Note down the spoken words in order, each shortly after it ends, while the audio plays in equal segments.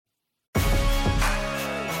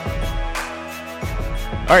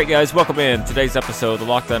All right, guys, welcome in. Today's episode of the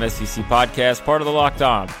Locked On SEC podcast, part of the Locked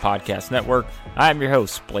On Podcast Network. I'm your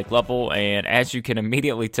host, Blake Lovell, and as you can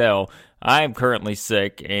immediately tell, I am currently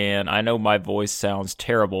sick, and I know my voice sounds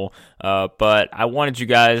terrible, but I wanted you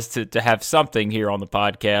guys to have something here on the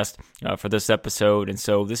podcast for this episode, and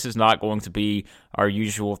so this is not going to be our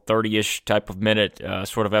usual 30-ish type of minute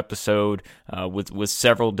sort of episode with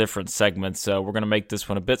several different segments. We're going to make this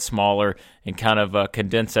one a bit smaller and kind of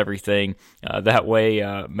condense everything. That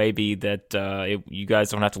way, maybe that you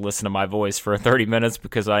guys don't have to listen to my voice for 30 minutes,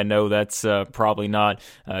 because I know that's probably not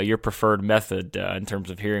your preferred method in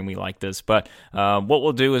terms of hearing me like this. But what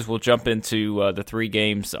we'll do is we'll jump into the three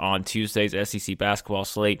games on Tuesday's SEC basketball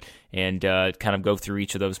slate and kind of go through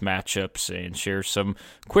each of those matchups and share some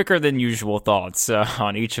quicker than usual thoughts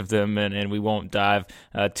on each of them, and we won't dive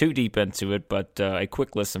too deep into it, but a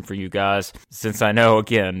quick listen for you guys, since I know,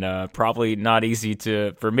 again, probably not easy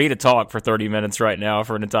for me to talk for 30 minutes right now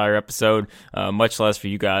for an entire episode, much less for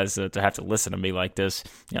you guys to have to listen to me like this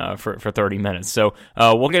for 30 minutes. So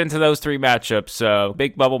we'll get into those three matchups.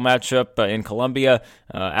 Big bubble matchup in Columbia.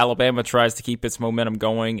 Alabama tries to keep its momentum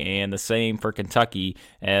going, and the same for Kentucky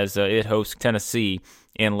as it hosts Tennessee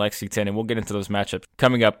in Lexington. And we'll get into those matchups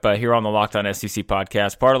coming up here on the Locked On SEC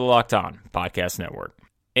podcast, part of the Locked On Podcast Network.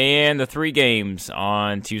 And the three games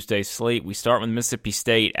on Tuesday's slate, we start with Mississippi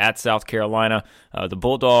State at South Carolina. The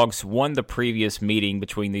Bulldogs won the previous meeting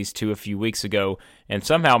between these two a few weeks ago and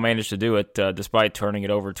somehow managed to do it despite turning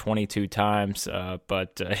it over 22 times.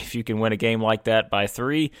 But if you can win a game like that by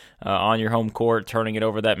three on your home court, turning it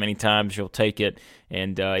over that many times, you'll take it.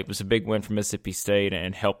 And it was a big win for Mississippi State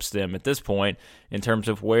and helps them at this point in terms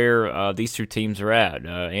of where these two teams are at.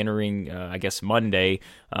 Entering, I guess, Monday,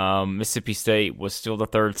 Mississippi State was still the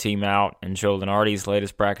third team out in Joe Lunardi's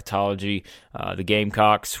latest bracketology. The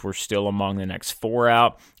Gamecocks were still among the next four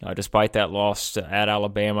out, despite that loss at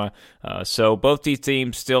Alabama. So both these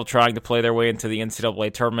teams still trying to play their way into the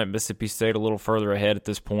NCAA tournament. Mississippi State a little further ahead at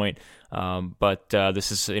this point. But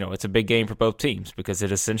this is, it's a big game for both teams, because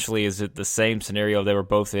it essentially is the same scenario they were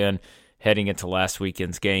both in heading into last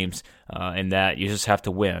weekend's games, in that you just have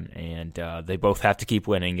to win, and they both have to keep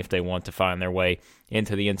winning if they want to find their way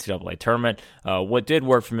into the NCAA tournament. What did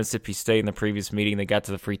work for Mississippi State in the previous meeting, they got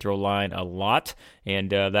to the free throw line a lot,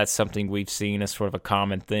 and that's something we've seen as sort of a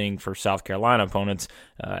common thing for South Carolina opponents.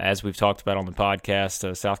 As we've talked about on the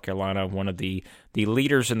podcast, South Carolina, one of the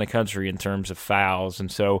leaders in the country in terms of fouls,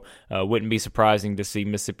 and so wouldn't be surprising to see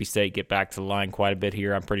Mississippi State get back to the line quite a bit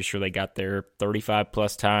here. I'm pretty sure they got there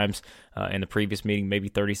 35-plus times in the previous meeting, maybe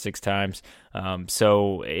 36 times.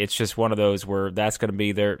 So it's just one of those where that's going to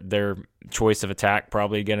be their choice of attack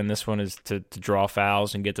probably again in this one, is to draw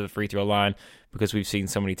fouls and get to the free throw line, because we've seen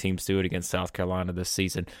so many teams do it against South Carolina this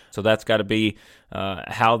season. So that's got to be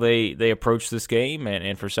how they approach this game.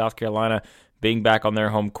 And for South Carolina, being back on their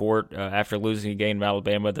home court after losing a game to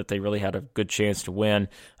Alabama that they really had a good chance to win,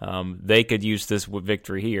 they could use this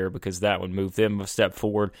victory here, because that would move them a step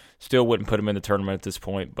forward. Still wouldn't put them in the tournament at this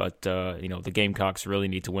point, but the Gamecocks really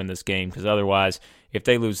need to win this game, because otherwise, if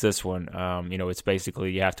they lose this one, it's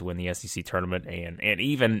basically you have to win the SEC tournament, and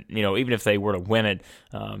even if they were to win it,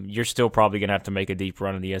 you're still probably going to have to make a deep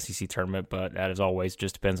run in the SEC tournament. But that, as always,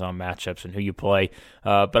 just depends on matchups and who you play.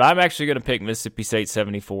 But I'm actually going to pick Mississippi State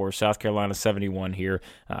 74, South Carolina 71 here.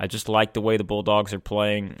 I just like the way the Bulldogs are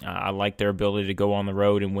playing. I like their ability to go on the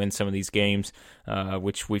road and win some of these games,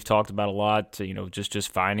 which we've talked about a lot.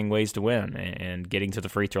 Just finding ways to win and getting to the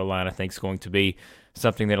free throw line, I think, is going to be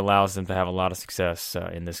something that allows them to have a lot of success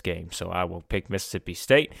in this game. So I will pick Mississippi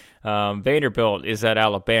State. Vanderbilt is at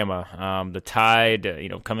Alabama. The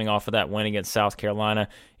Tide, coming off of that win against South Carolina,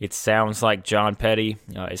 it sounds like John Petty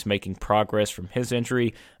is making progress from his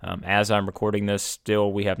injury. As I'm recording this,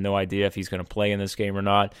 still we have no idea if he's going to play in this game or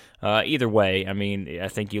not. Either way, I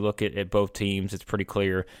think you look at both teams, it's pretty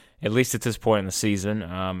clear, at least at this point in the season,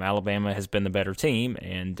 Alabama has been the better team,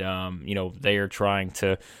 and they are trying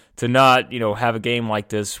to not have a game like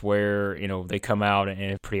this where they come out and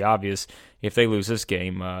it's pretty obvious if they lose this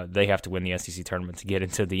game, they have to win the SEC tournament to get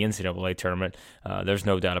into the NCAA tournament. There's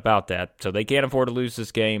no doubt about that. So they can't afford to lose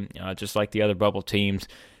this game, just like the other bubble teams.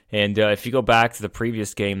 And if you go back to the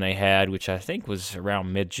previous game they had, which I think was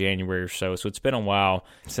around mid-January or so it's been a while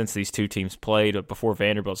since these two teams played, before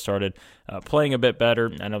Vanderbilt started playing a bit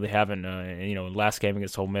better. I know they haven't, last game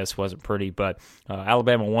against Ole Miss wasn't pretty, but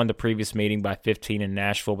Alabama won the previous meeting by 15 in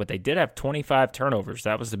Nashville, but they did have 25 turnovers.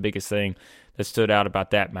 That was the biggest thing that stood out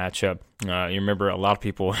about that matchup. You remember a lot of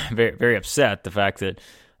people very, very upset the fact that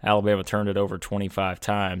Alabama turned it over 25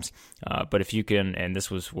 times. But if you can, and this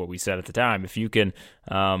was what we said at the time, if you can,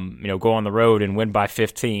 go on the road and win by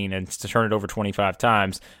 15 and to turn it over 25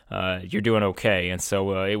 times, you're doing okay. And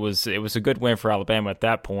so it was a good win for Alabama at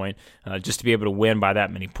that point, just to be able to win by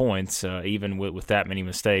that many points, even with that many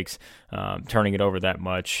mistakes, turning it over that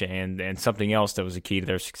much. And something else that was a key to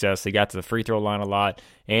their success, they got to the free throw line a lot,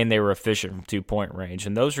 and they were efficient from 2-point range.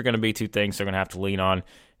 And those are going to be two things they're going to have to lean on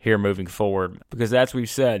here moving forward, because as we've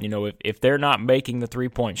said, if they're not making the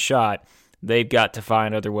 3-point shot, they've got to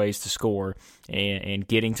find other ways to score, and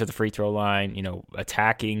getting to the free throw line,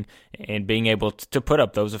 attacking and being able to put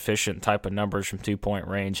up those efficient type of numbers from 2-point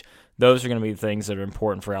range. Those are going to be the things that are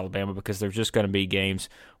important for Alabama, because there's just going to be games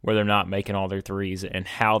where they're not making all their threes, and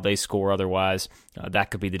how they score otherwise, that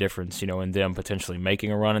could be the difference, in them potentially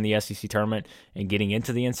making a run in the SEC tournament and getting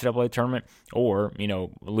into the NCAA tournament, or,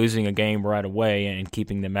 losing a game right away and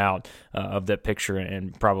keeping them out of that picture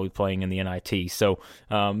and probably playing in the NIT. So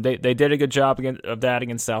they did a good job of that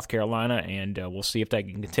against South Carolina, and we'll see if they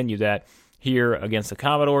can continue that here against the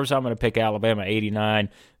Commodores. I'm going to pick Alabama 89,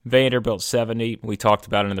 Vanderbilt 70. We talked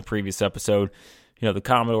about it in the previous episode. The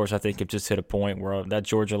Commodores, I think, have just hit a point where that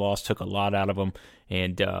Georgia loss took a lot out of them,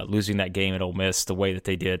 and losing that game at Ole Miss the way that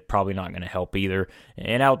they did probably not going to help either.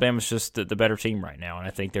 And Alabama's just the better team right now, and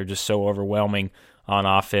I think they're just so overwhelming on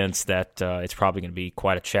offense that it's probably going to be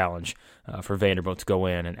quite a challenge for Vanderbilt to go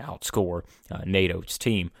in and outscore Nate Oates'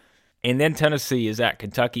 team. And then Tennessee is at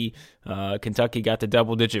Kentucky. Kentucky got the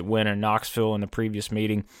double-digit win in Knoxville in the previous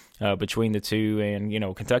meeting between the two.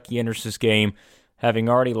 And, Kentucky enters this game having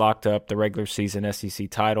already locked up the regular season SEC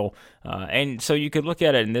title. And so you could look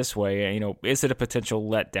at it in this way, is it a potential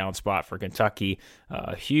letdown spot for Kentucky?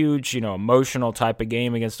 Huge, emotional type of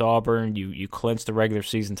game against Auburn. You clinch the regular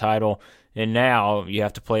season title, and now you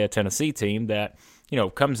have to play a Tennessee team that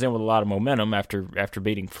comes in with a lot of momentum after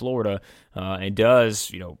beating Florida, and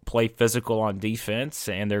does, play physical on defense,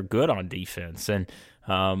 and they're good on defense. And,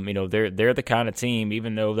 they're the kind of team,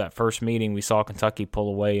 even though that first meeting we saw Kentucky pull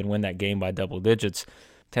away and win that game by double digits,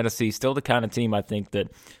 Tennessee's still the kind of team, I think, that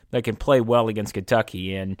can play well against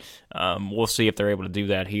Kentucky, and we'll see if they're able to do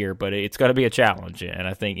that here. But it's going to be a challenge, and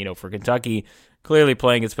I think, for Kentucky, clearly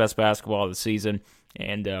playing its best basketball of the season,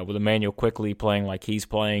 and with Emmanuel Quickley playing like he's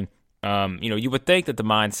playing, you would think that the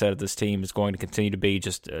mindset of this team is going to continue to be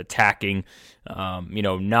just attacking,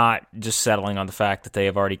 not just settling on the fact that they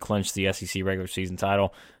have already clinched the SEC regular season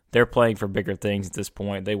title. They're playing for bigger things at this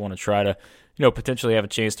point. They want to try to, potentially have a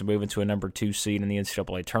chance to move into a number 2 seed in the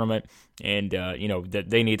NCAA tournament, and, that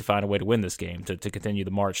they need to find a way to win this game to continue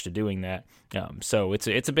the march to doing that. So it's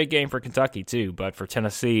a big game for Kentucky too, but for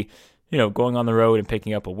Tennessee, going on the road and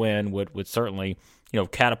picking up a win would certainly,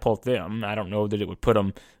 catapult them. I don't know that it would put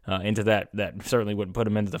them into that certainly wouldn't put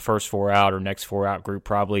them into the first 4 out or next 4 out group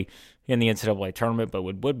probably in the NCAA tournament, but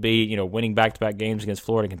would be, winning back-to-back games against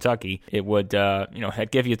Florida and Kentucky. It would,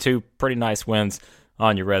 give you 2 pretty nice wins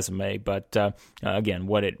on your resume. But again,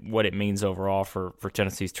 what it means overall for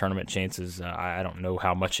Tennessee's tournament chances, I don't know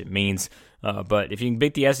how much it means. But if you can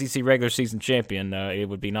beat the SEC regular season champion, it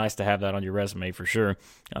would be nice to have that on your resume for sure.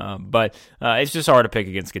 But it's just hard to pick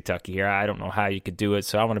against Kentucky here. I don't know how you could do it,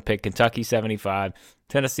 so I'm going to pick Kentucky 75,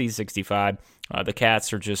 Tennessee 65. The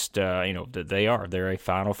Cats are just, they're a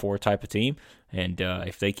Final Four type of team. And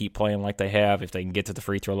if they keep playing like they have, if they can get to the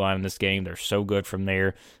free throw line in this game, they're so good from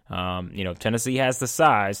there. Tennessee has the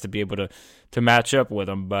size to be able to match up with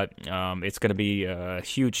them, but it's going to be a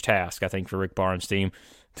huge task, I think, for Rick Barnes' team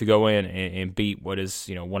to go in and beat what is,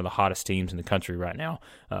 one of the hottest teams in the country right now,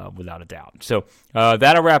 without a doubt. So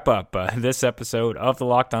that'll wrap up this episode of the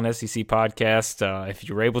Locked On SEC podcast. If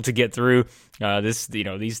you're able to get through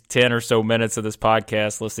these 10 or so minutes of this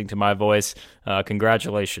podcast listening to my voice,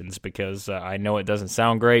 congratulations, because I know it doesn't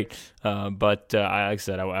sound great, but like I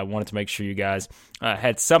said, I wanted to make sure you guys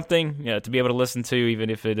had something to be able to listen to, even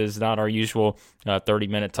if it is not our usual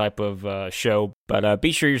 30-minute type of show. But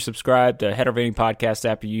be sure you're subscribed. Head over any podcast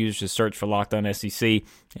app you use, just search for Locked On SEC.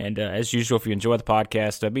 And as usual, if you enjoy the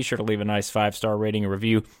podcast, be sure to leave a nice 5-star rating and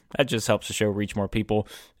review. That just helps the show reach more people.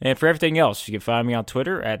 And for everything else, you can find me on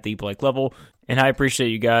Twitter at @TheBlakeLevel. And I appreciate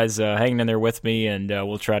you guys hanging in there with me, and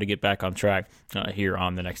we'll try to get back on track here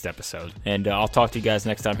on the next episode. And I'll talk to you guys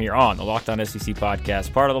next time here on the Locked On SEC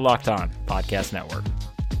podcast, part of the Locked On Podcast Network.